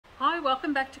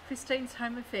welcome back to Christine's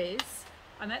Home Affairs.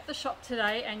 I'm at the shop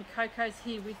today and Coco's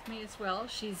here with me as well.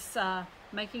 She's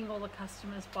making all the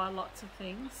customers buy lots of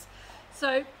things.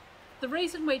 So the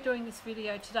reason we're doing this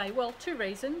video today, well, two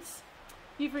reasons.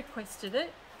 You've requested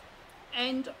it,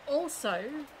 and also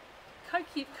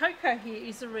Coco here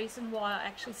is the reason why I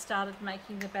actually started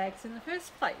making the bags in the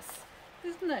first place,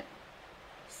 isn't it?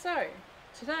 So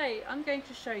today I'm going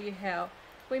to show you how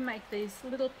we make these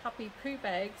little puppy poo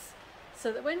bags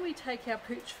so that when we take our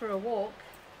pooch for a walk,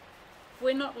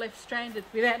 we're not left stranded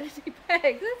without any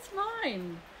bag. That's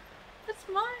mine. That's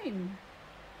mine.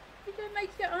 You go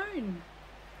make your own.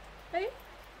 Hey?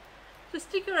 So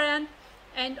stick around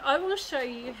and I will show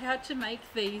you how to make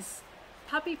these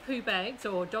puppy poo bags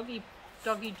or doggy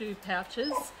do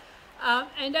pouches.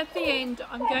 And at the end,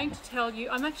 I'm going to tell you,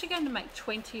 I'm actually going to make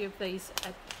 20 of these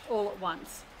all at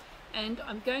once. And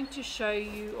I'm going to show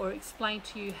you or explain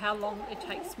to you how long it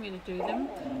takes me to do them.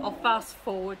 I'll fast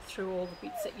forward through all the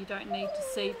bits that you don't need to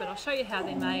see, but I'll show you how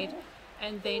they're made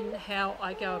and then how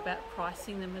I go about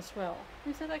pricing them as well.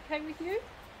 Is that okay with you?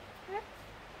 Yeah?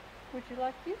 Would you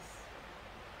like this?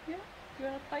 Yeah? Do you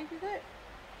want to play with it?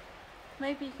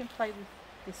 Maybe you can play with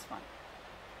this one.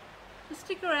 So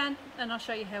stick around and I'll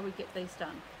show you how we get these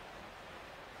done.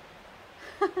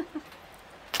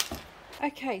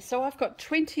 Okay, so I've got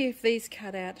 20 of these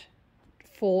cut out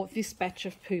for this batch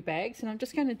of poo bags, and I'm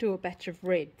just going to do a batch of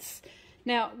reds.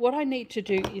 Now, what I need to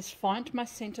do is find my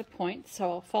center point, so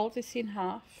I'll fold this in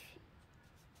half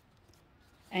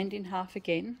and in half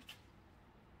again.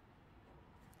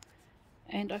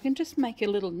 And I can just make a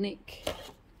little nick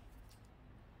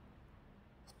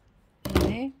in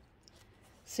there.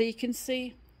 So you can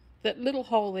see that little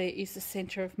hole there is the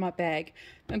center of my bag.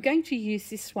 I'm going to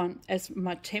use this one as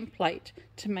my template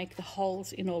to make the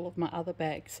holes in all of my other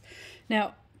bags.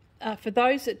 Now, for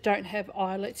those that don't have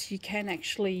eyelets, you can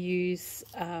actually use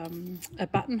a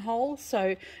buttonhole.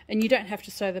 And you don't have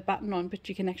to sew the button on, but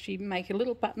you can actually make a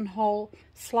little buttonhole,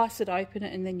 slice it open,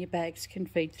 and then your bags can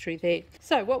feed through there.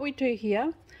 So what we do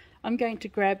here, I'm going to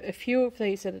grab a few of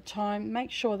these at a time,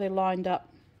 make sure they're lined up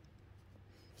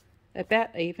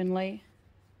about evenly.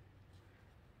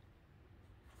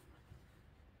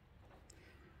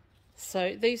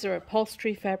 So these are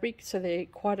upholstery fabric, so they're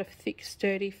quite a thick,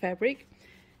 sturdy fabric.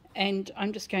 And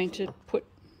I'm just going to put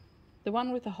the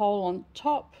one with the hole on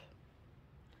top.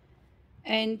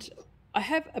 And I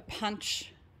have a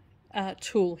punch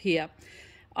tool here.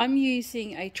 I'm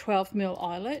using a 12mm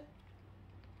eyelet.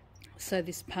 So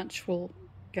this punch will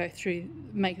go through,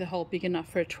 make the hole big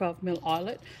enough for a 12mm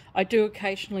eyelet. I do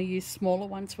occasionally use smaller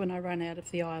ones when I run out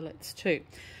of the eyelets too.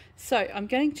 So I'm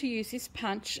going to use this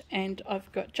punch, and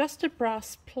I've got just a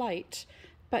brass plate,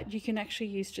 but you can actually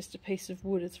use just a piece of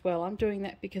wood as well. I'm doing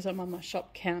that because I'm on my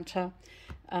shop counter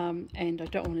and I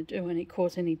don't want to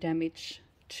cause any damage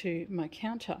to my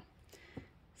counter.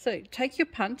 So take your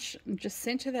punch and just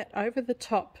center that over the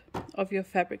top of your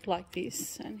fabric like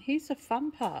this. And here's the fun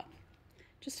part.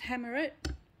 Just hammer it.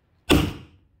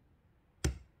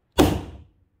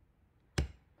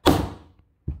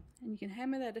 And you can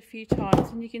hammer that a few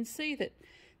times and you can see that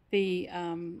the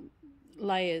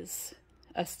layers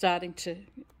are starting to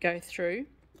go through.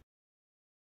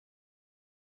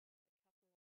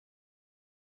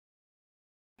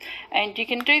 And you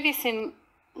can do this in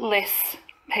less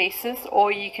pieces,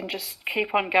 or you can just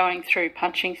keep on going through,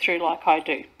 punching through like I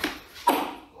do,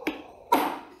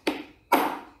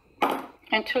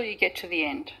 until you get to the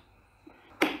end.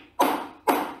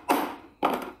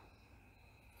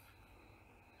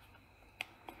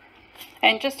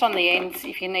 And just on the ends,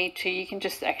 if you need to, you can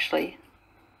just actually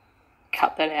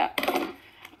cut that out.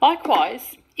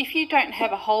 Likewise, if you don't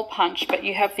have a hole punch but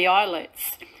you have the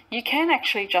eyelets, you can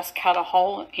actually just cut a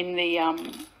hole in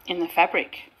the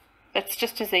fabric. That's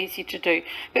just as easy to do.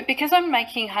 But because I'm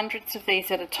making hundreds of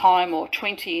these at a time, or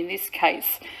 20 in this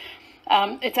case,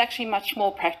 it's actually much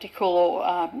more practical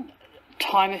or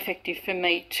time effective for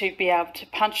me to be able to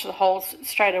punch the holes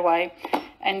straight away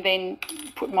and then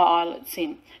put my eyelets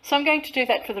in. So I'm going to do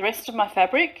that for the rest of my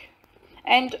fabric,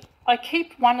 and I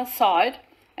keep one aside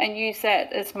and use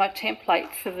that as my template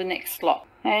for the next lot.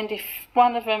 And if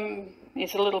one of them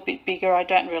is a little bit bigger, I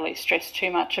don't really stress too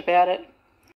much about it.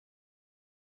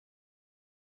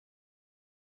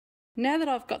 Now that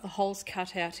I've got the holes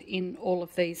cut out in all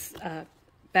of these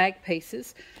bag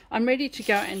pieces, I'm ready to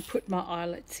go and put my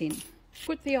eyelets in.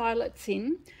 Put the eyelets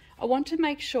in. I want to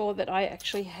make sure that I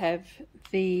actually have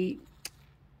the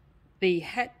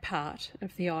hat part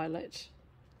of the eyelet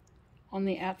on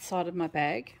the outside of my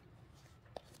bag,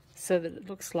 so that it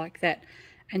looks like that,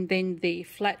 and then the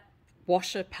flat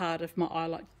washer part of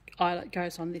my eyelet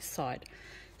goes on this side.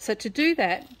 So to do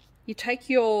that, you take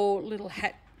your little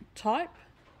hat type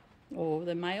or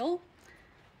the mail,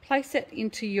 place it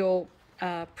into your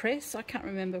press. I can't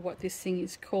remember what this thing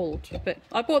is called, but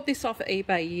I bought this off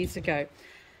eBay years ago.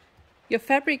 Your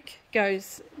fabric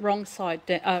goes right side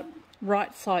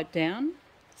down.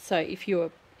 So if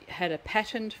you had a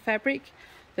patterned fabric,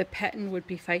 the pattern would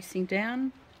be facing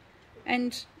down,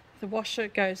 and the washer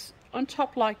goes on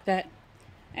top like that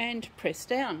and press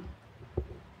down.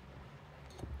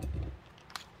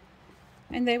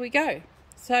 And there we go.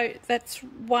 So that's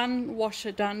one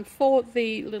washer done for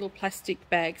the little plastic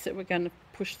bags that we're going to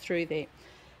push through there.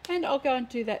 And I'll go and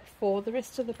do that for the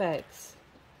rest of the bags.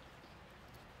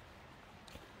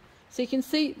 So you can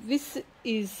see this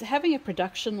is, having a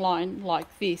production line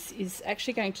like this is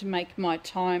actually going to make my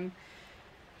time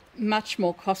much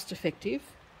more cost effective.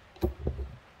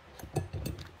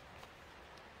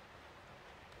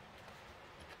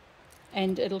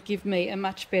 And it'll give me a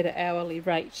much better hourly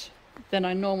rate than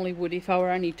I normally would if I were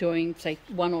only doing, say,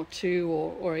 1 or 2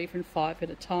 or even 5 at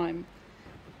a time.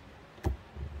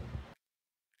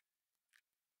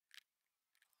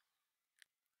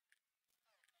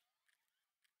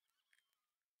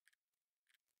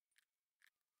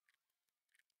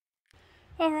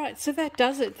 Alright, so that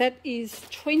does it. That is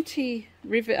 20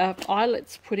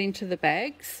 eyelets put into the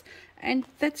bags, and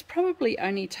that's probably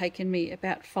only taken me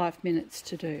about 5 minutes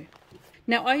to do.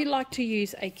 Now I like to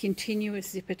use a continuous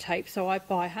zipper tape, so I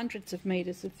buy hundreds of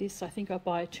meters of this. I think I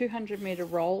buy a 200-meter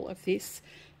roll of this,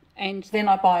 and then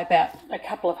I buy about a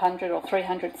couple of 100 or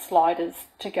 300 sliders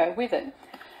to go with it.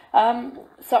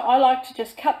 So I like to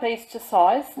just cut these to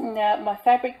size. Now my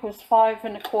fabric was 5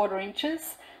 1/4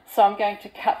 inches, so I'm going to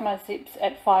cut my zips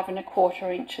at 5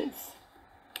 1/4 inches.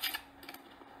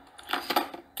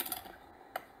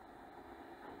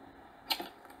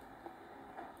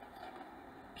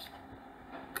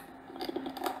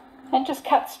 And just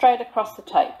cut straight across the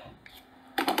tape.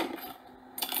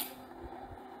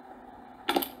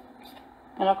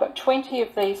 And I've got 20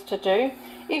 of these to do.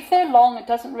 If they're long, it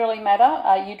doesn't really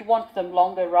matter. You'd want them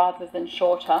longer rather than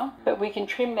shorter, but we can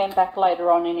trim them back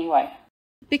later on anyway.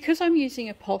 Because I'm using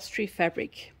upholstery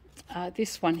fabric,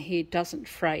 this one here doesn't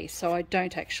fray, so I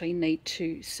don't actually need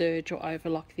to serge or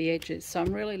overlock the edges. So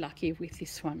I'm really lucky with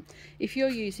this one. If you're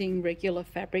using regular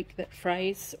fabric that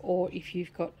frays, or if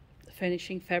you've got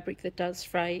furnishing fabric that does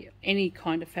fray, any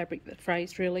kind of fabric that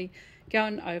frays really, go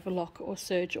and overlock or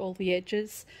serge all the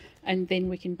edges, and then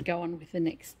we can go on with the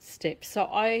next step. So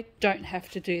I don't have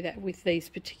to do that with these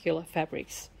particular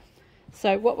fabrics.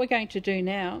 So what we're going to do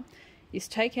now is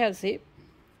take our zip,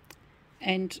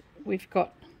 and we've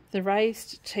got the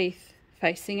raised teeth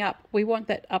facing up. We want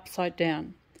that upside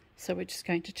down, so we're just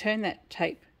going to turn that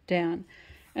tape down,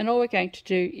 and all we're going to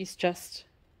do is just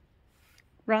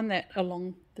run that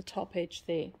along the top edge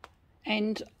there.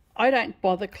 And I don't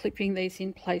bother clipping these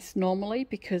in place normally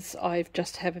because I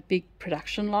just have a big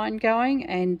production line going,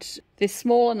 and they're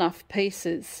small enough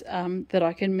pieces that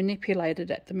I can manipulate it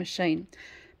at the machine.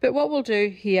 But what we'll do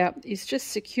here is just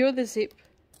secure the zip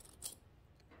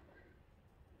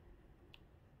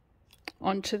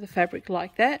onto the fabric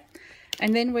like that,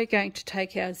 and then we're going to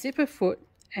take our zipper foot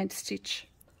and stitch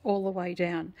all the way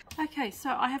down. Okay, so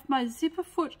I have my zipper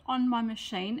foot on my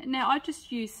machine. Now I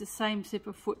just use the same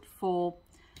zipper foot for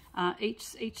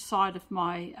each side of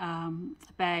my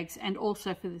bags, and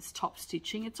also for this top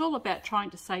stitching. It's all about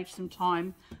trying to save some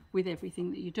time with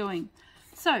everything that you're doing.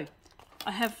 So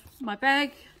I have my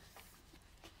bag,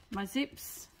 my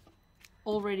zips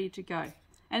all ready to go,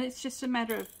 and it's just a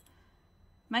matter of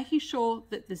making sure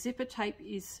that the zipper tape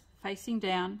is facing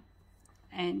down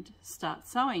and start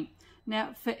sewing.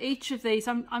 Now for each of these,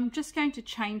 I'm just going to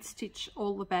chain stitch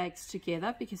all the bags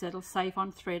together because that'll save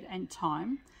on thread and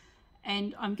time.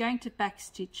 And I'm going to back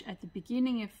stitch at the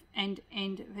beginning of and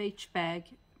end of each bag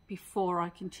before I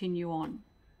continue on.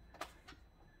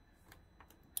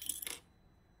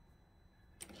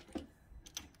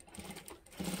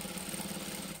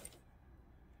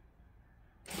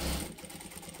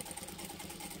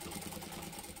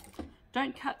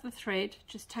 Don't cut the thread,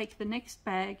 just take the next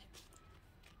bag,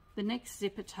 the next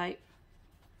zipper tape,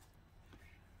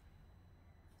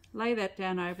 lay that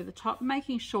down over the top,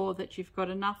 making sure that you've got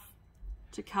enough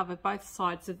to cover both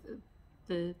sides of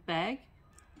the bag,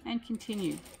 and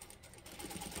continue.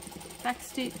 Back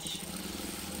stitch,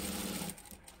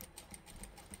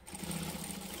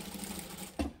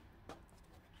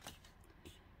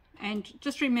 and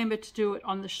just remember to do it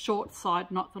on the short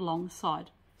side, not the long side.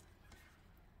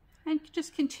 And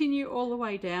just continue all the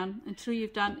way down until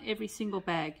you've done every single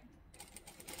bag.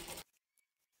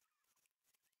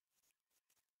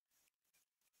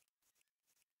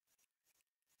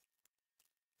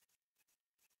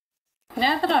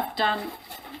 Now that I've done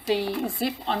the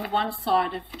zip on one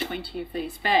side of 20 of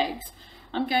these bags,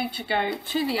 I'm going to go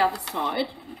to the other side,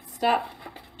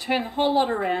 turn the whole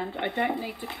lot around. I don't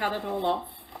need to cut it all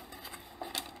off.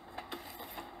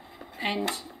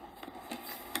 And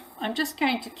I'm just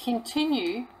going to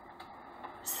continue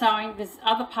sewing this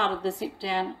other part of the zip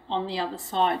down on the other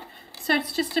side. So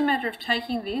it's just a matter of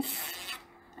taking this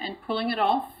and pulling it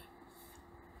off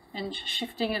and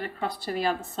shifting it across to the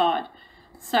other side.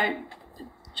 So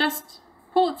just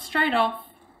pull it straight off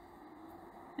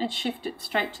and shift it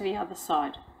straight to the other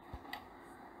side.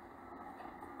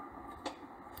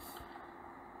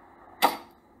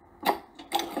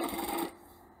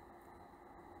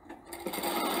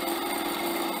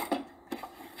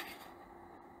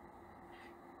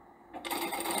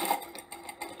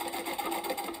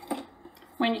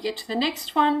 When you get to the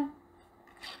next one,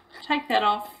 take that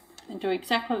off and do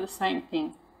exactly the same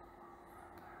thing.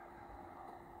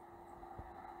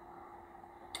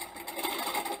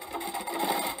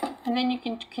 And then you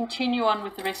can continue on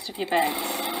with the rest of your bags.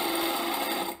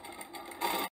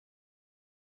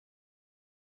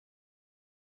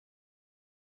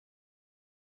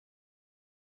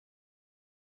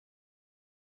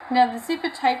 Now the zipper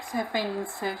tapes have been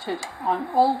inserted on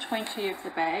all 20 of the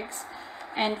bags,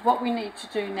 and what we need to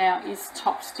do now is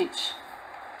top stitch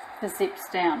the zips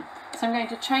down. So I'm going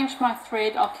to change my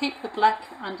thread. I'll keep the black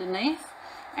underneath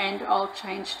and I'll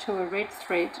change to a red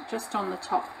thread just on the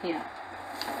top here.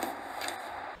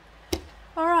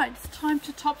 Alright, it's time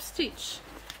to top stitch.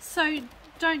 So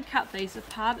don't cut these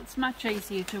apart, it's much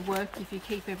easier to work if you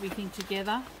keep everything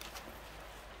together.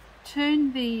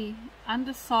 Turn the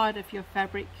underside of your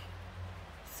fabric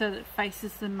so that it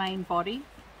faces the main body.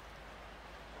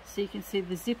 So you can see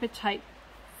the zipper tape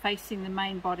facing the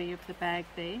main body of the bag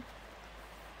there.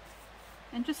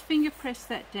 And just finger press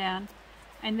that down,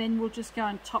 and then we'll just go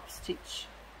and top stitch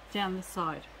down the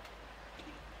side.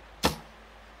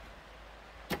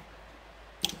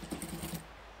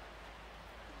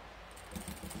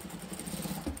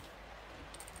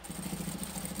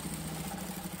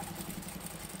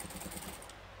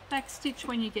 Back stitch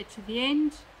when you get to the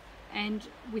end, and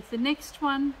with the next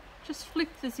one just flip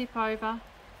the zip over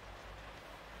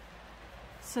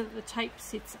so that the tape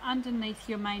sits underneath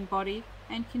your main body,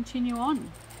 and continue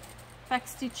on. Back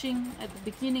stitching at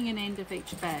the beginning and end of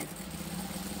each bag.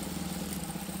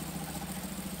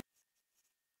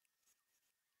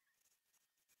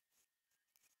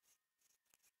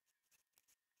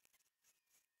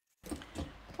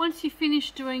 Once you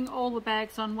finish doing all the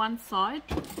bags on one side,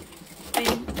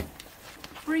 then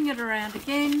bring it around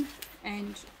again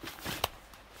and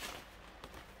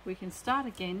we can start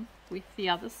again with the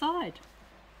other side.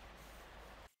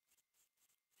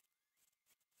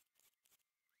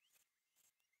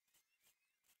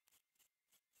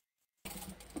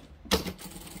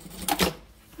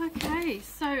 Okay,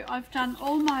 so I've done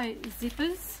all my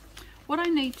zippers. What I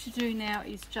need to do now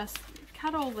is just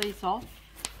cut all these off,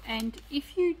 and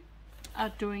if you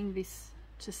are doing this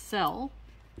to sell,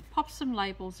 pop some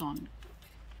labels on.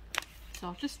 So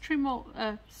I'll just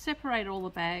separate all the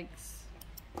bags.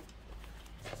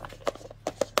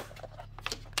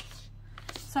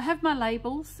 So I have my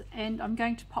labels and I'm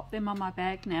going to pop them on my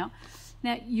bag now.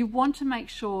 Now you want to make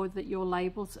sure that your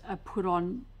labels are put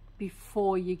on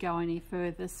before you go any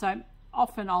further. So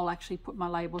often I'll actually put my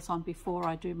labels on before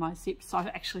I do my zips. So I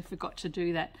actually forgot to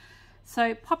do that.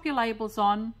 So pop your labels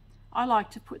on. I like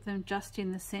to put them just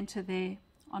in the center there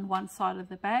on one side of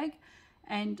the bag,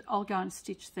 and I'll go and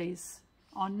stitch these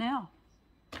on now.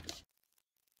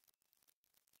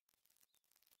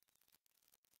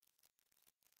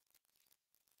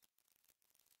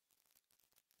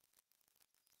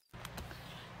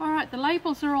 Alright, the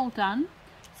labels are all done.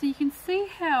 So you can see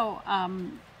how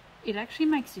it actually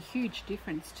makes a huge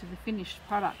difference to the finished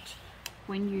product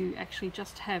when you actually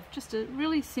just have just a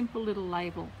really simple little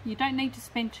label. You don't need to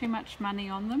spend too much money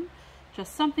on them,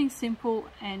 just something simple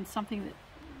and something that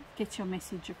gets your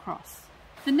message across.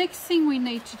 The next thing we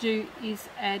need to do is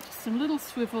add some little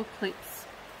swivel clips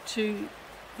to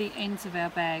the ends of our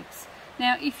bags.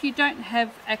 Now if you don't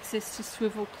have access to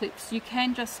swivel clips, you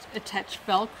can just attach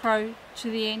Velcro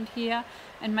to the end here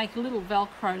and make a little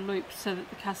Velcro loop so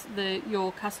that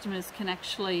your customers can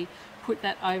actually put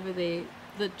that over the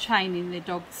chain in the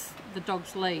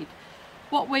dog's lead.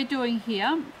 What we're doing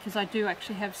here, because I do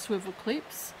actually have swivel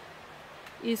clips,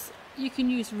 is you can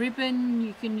use ribbon,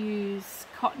 you can use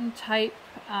cotton tape,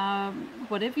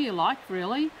 whatever you like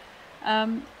really.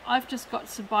 I've just got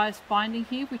some bias binding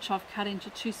here which I've cut into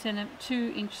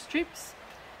 2-inch strips,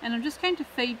 and I'm just going to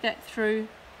feed that through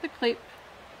the clip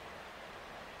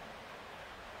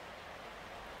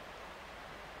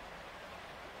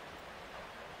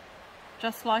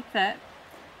just like that,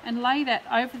 and lay that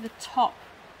over the top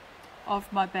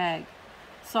of my bag.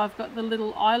 So I've got the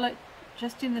little eyelet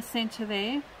just in the center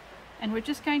there, and we're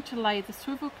just going to lay the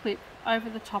swivel clip over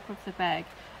the top of the bag,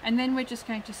 and then we're just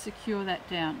going to secure that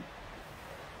down.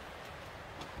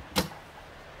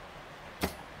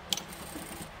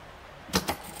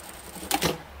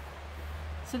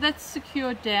 So that's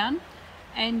secured down,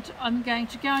 and I'm going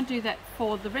to go and do that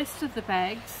for the rest of the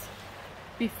bags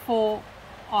before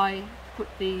I put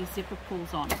the zipper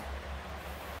pulls on.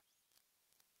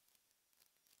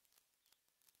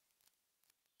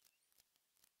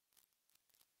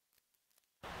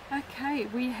 Okay,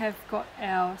 we have got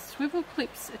our swivel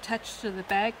clips attached to the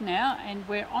bag now, and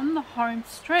we're on the home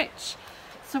stretch.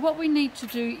 So what we need to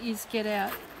do is get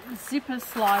our zipper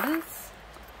sliders,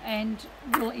 and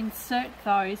we'll insert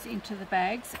those into the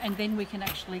bags, and then we can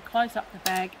actually close up the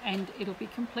bag and it'll be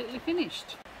completely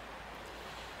finished.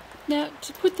 Now,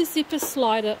 to put the zipper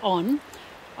slider on,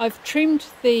 I've trimmed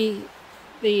the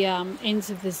ends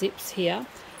of the zips here,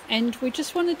 and we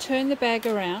just want to turn the bag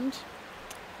around,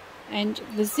 and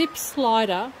the zip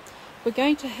slider, we're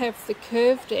going to have the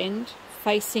curved end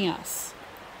facing us.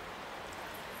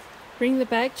 Bring the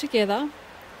bag together,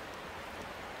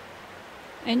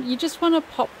 and you just want to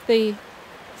pop the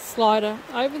slider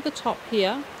over the top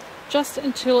here just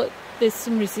until there's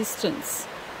some resistance.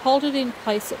 Hold it in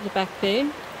place at the back there,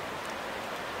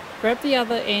 grab the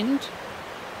other end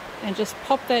and just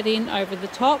pop that in over the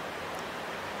top,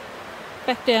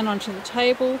 back down onto the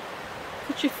table,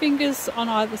 put your fingers on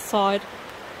either side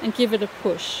and give it a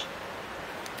push,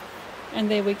 and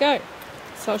there we go.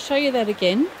 So I'll show you that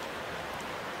again.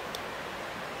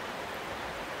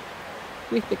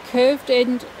 With the curved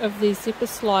end of the zipper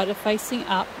slider facing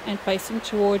up and facing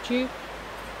toward you,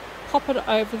 pop it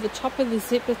over the top of the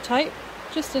zipper tape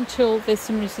just until there's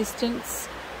some resistance,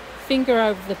 finger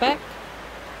over the back,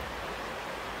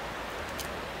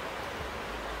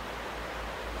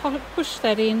 push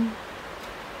that in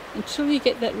until you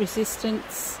get that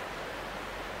resistance,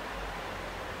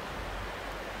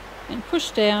 and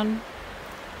push down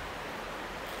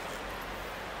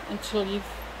until you've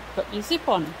got your zip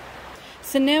on.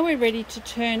 So now we're ready to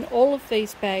turn all of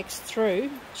these bags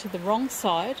through to the wrong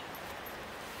side.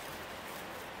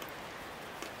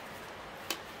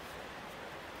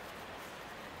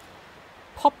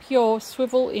 Pop your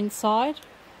swivel inside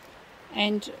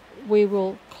and we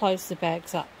will close the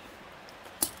bags up.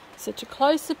 So to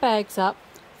close the bags up,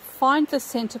 find the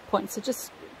center point. So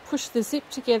just push the zip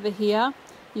together here.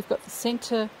 You've got the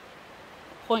center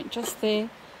point just there. You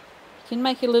can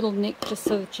make a little nick just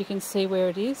so that you can see where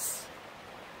it is.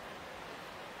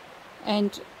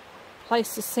 And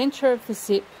place the center of the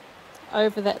zip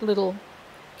over that little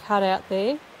cutout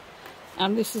there.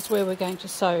 And this is where we're going to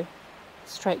sew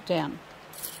straight down.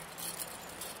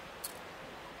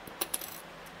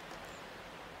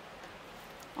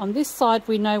 On this side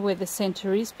we know where the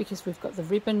center is because we've got the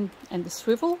ribbon and the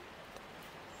swivel.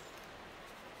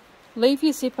 Leave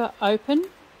your zipper open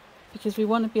because we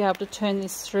want to be able to turn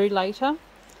this through later.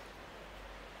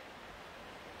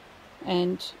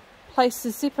 And place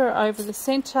the zipper over the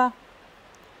center.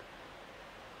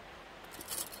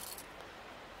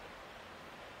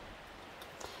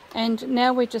 And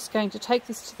now we're just going to take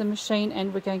this to the machine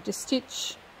and we're going to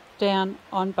stitch down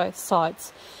on both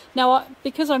sides. Now,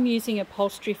 because I'm using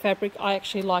upholstery fabric, I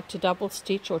actually like to double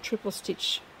stitch or triple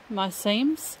stitch my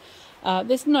seams.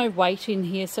 There's no weight in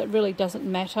here, so it really doesn't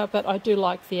matter, but I do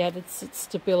like the added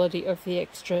stability of the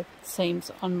extra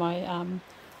seams on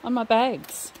my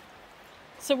bags.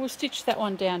 So we'll stitch that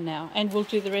one down now, and we'll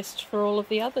do the rest for all of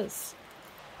the others.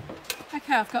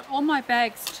 Okay, I've got all my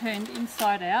bags turned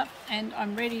inside out, and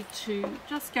I'm ready to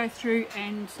just go through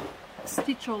and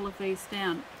stitch all of these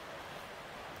down.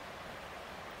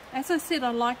 As I said,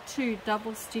 I like to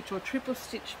double stitch or triple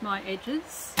stitch my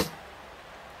edges.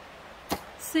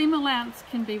 Seam allowance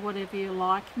can be whatever you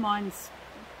like. Mine's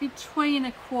between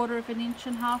 1/4 inch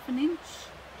and 1/2 inch.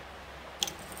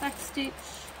 Back stitch.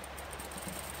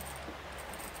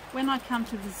 When I come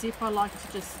to the zip, I like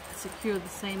to just secure the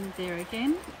seam there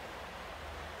again.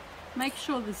 Make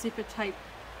sure the zipper tape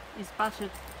is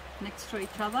butted next to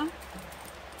each other.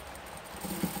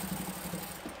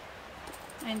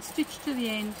 And stitch to the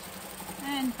end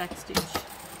and back stitch.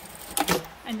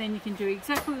 And then you can do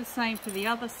exactly the same for the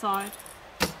other side.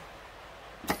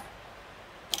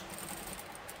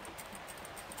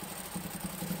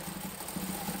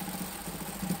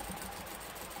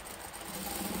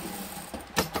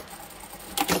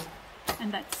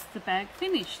 And that's the bag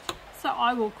finished. So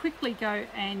I will quickly go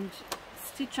and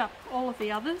stitch up all of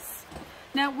the others.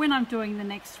 Now when I'm doing the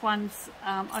next ones,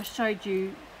 I showed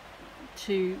you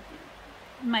to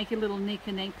make a little nick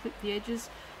and then clip the edges.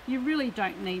 You really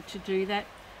don't need to do that.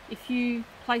 If you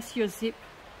place your zip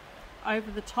over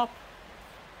the top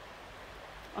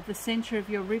of the center of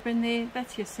your ribbon there,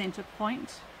 that's your center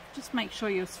point. Just make sure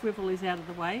your swivel is out of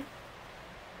the way.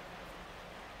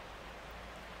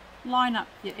 Line up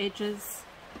your edges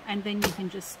and then you can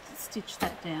just stitch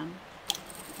that down.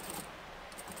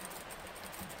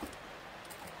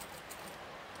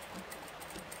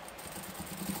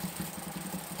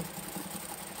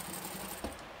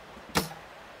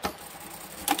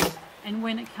 And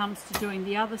when it comes to doing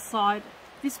the other side,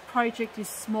 this project is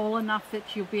small enough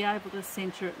that you'll be able to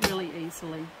center it really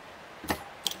easily.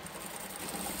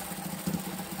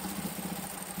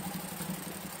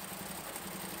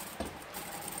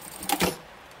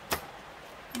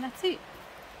 And that's it.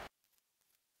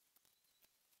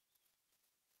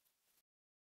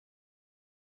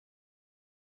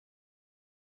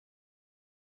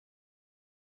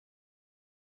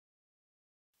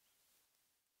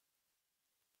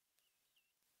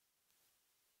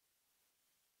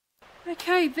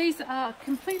 Okay, these are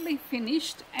completely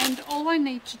finished and all I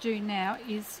need to do now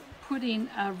is put in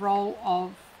a roll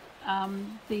of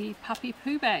the puppy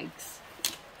poo bags.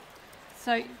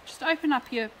 So just open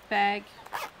up your bag,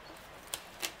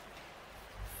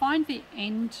 find the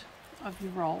end of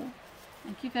your roll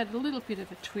and give that a little bit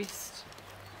of a twist.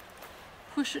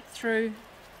 Push it through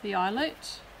the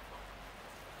eyelet.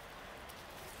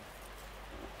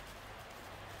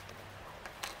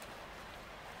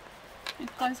 And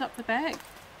close up the bag.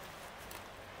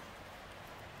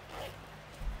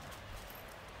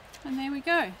 And there we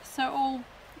go. So all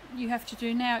you have to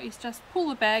do now is just pull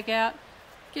the bag out,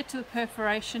 get to the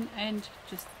perforation, and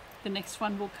just the next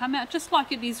one will come out, just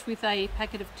like it is with a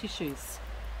packet of tissues.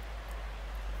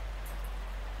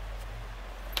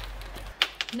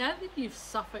 Now that you've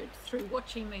suffered through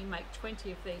watching me make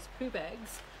 20 of these poo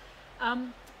bags,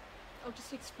 I'll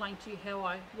just explain to you how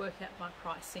I work out my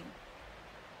pricing.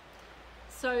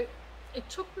 So it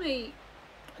took me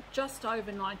just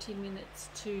over 90 minutes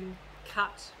to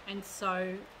cut and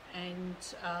sew and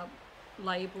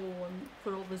label and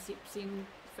put all the zips in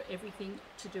for everything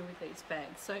to do with these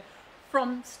bags. So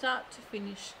from start to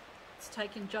finish, it's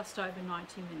taken just over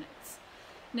 90 minutes.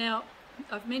 Now,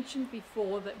 I've mentioned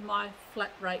before that my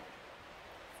flat rate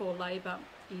for labour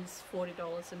is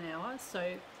 $40 an hour,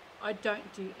 so I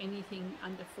don't do anything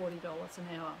under $40 an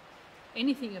hour.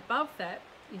 Anything above that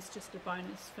is just a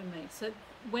bonus for me. So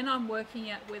when I'm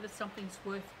working out whether something's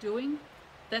worth doing,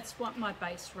 that's what my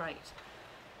base rate.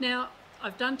 Now,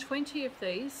 I've done 20 of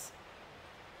these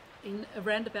in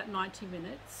around about 90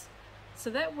 minutes. So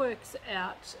that works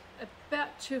out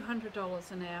about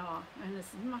 $200 an hour. And as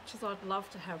much as I'd love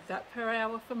to have that per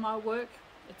hour for my work,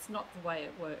 it's not the way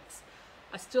it works.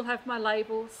 I still have my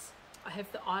labels, I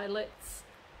have the eyelets,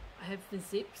 I have the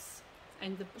zips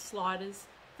and the sliders,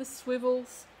 the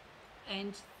swivels,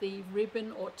 and the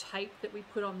ribbon or tape that we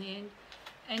put on the end.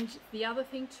 And the other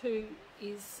thing too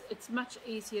is it's much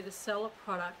easier to sell a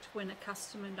product when a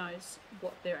customer knows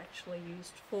what they're actually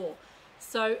used for.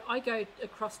 So I go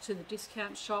across to the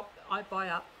discount shop, I buy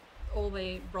up all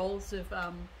their rolls of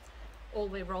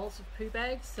poo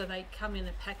bags. So they come in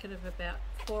a packet of about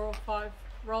 4 or 5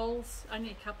 rolls,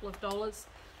 only a couple of dollars,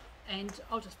 and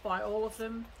I'll just buy all of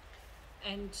them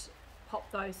and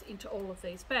pop those into all of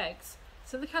these bags,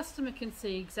 so the customer can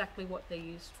see exactly what they're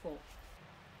used for.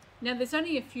 Now there's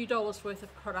only a few dollars worth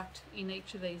of product in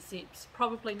each of these zips,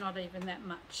 probably not even that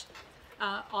much.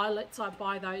 Eyelets, I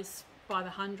buy those by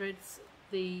the hundreds.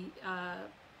 The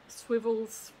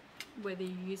swivels, whether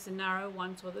you use the narrow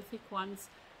ones or the thick ones,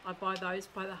 I buy those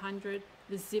by the 100.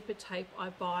 The zipper tape I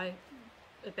buy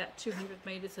about 200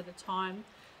 meters at a time,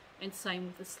 and same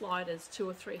with the sliders,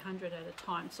 200 or 300 at a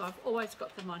time. So I've always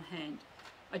got them on hand.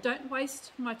 I don't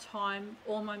waste my time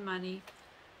or my money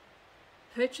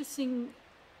purchasing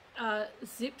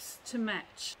zips to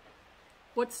match.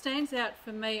 What stands out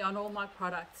for me on all my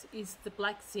products is the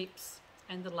black zips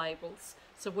and the labels.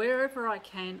 So wherever I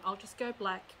can, I'll just go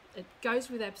black. It goes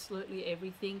with absolutely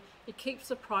everything. It keeps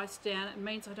the price down. It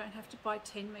means I don't have to buy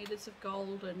 10 meters of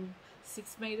gold and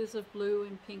 6 meters of blue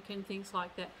and pink and things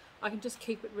like that. I can just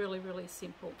keep it really, really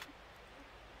simple.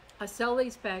 I sell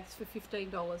these bags for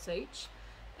 $15 each.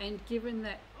 And given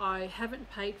that I haven't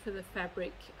paid for the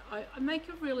fabric, I make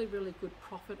a really, really good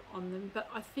profit on them, but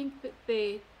I think that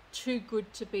they're too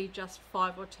good to be just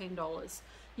 $5 or $10.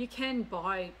 You can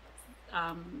buy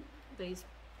these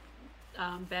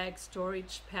bag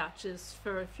storage pouches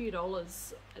for a few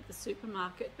dollars at the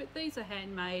supermarket, but these are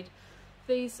handmade.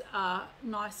 These are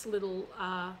nice little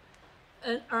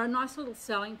are a nice little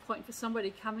selling point for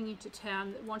somebody coming into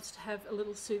town that wants to have a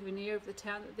little souvenir of the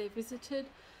town that they've visited.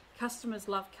 Customers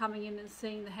love coming in and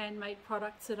seeing the handmade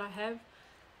products that I have.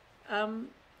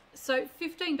 So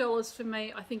 $15 for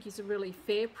me I think is a really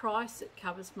fair price. It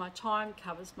covers my time,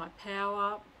 covers my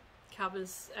power,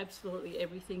 covers absolutely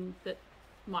everything that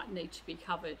might need to be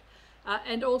covered.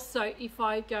 And also if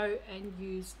I go and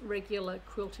use regular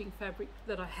quilting fabric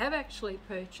that I have actually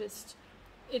purchased,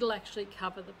 it'll actually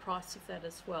cover the price of that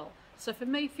as well. So for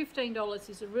me $15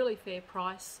 is a really fair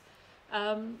price,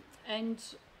 and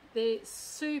they're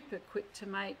super quick to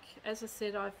make. As I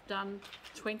said, I've done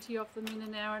 20 of them in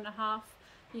an hour and a half.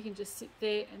 You can just sit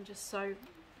there and just sew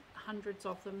hundreds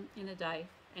of them in a day,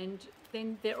 and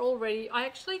then they're all ready. I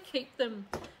actually keep them,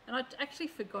 and I actually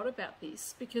forgot about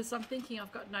this because I'm thinking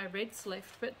I've got no reds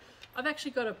left, but I've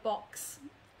actually got a box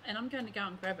and I'm going to go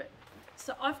and grab it.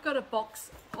 So I've got a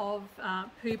box of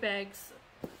poo bags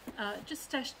just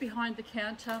stashed behind the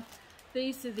counter.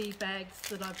 These are the bags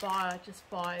that I buy. I just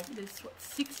buy, there's what,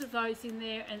 6 of those in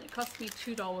there, and it cost me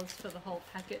 $2 for the whole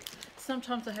packet.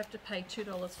 Sometimes I have to pay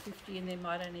 $2.50 and there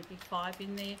might only be 5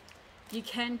 in there. You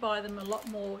can buy them a lot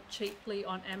more cheaply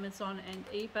on Amazon and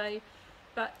eBay,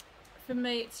 but for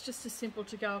me it's just as simple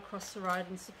to go across the road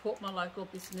and support my local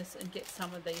business and get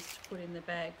some of these to put in the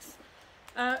bags.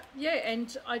 Yeah,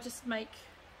 and I just make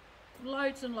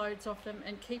loads and loads of them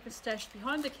and keep a stash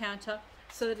behind the counter,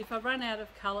 so that if I run out of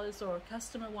colours or a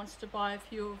customer wants to buy a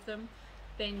few of them,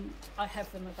 then I have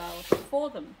them available for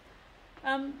them.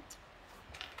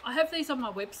 I have these on my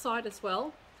website as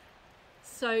well.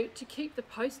 So to keep the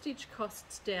postage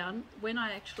costs down, when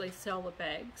I actually sell the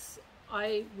bags,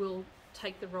 I will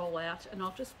take the roll out and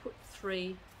I'll just put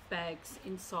 3 bags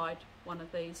inside one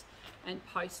of these and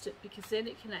post it, because then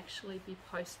it can actually be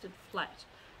posted flat.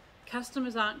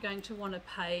 Customers aren't going to want to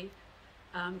pay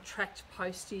tracked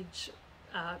postage,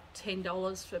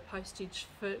 $10 for postage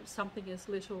for something as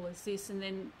little as this, and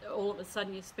then all of a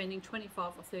sudden you're spending $25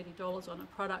 or $30 on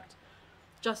a product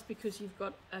just because you've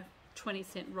got a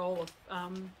 20-cent roll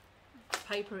of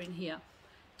paper in here.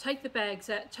 Take the bags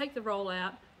out, take the roll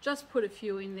out, just put a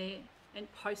few in there and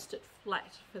post it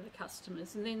flat for the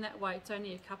customers, and then that way it's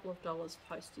only a couple of dollars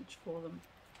postage for them.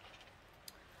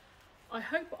 I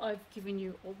hope I've given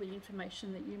you all the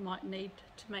information that you might need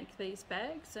to make these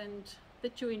bags, and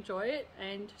that you enjoy it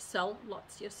and sell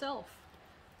lots yourself.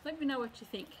 Let me know what you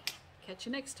think. Catch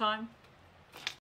you next time.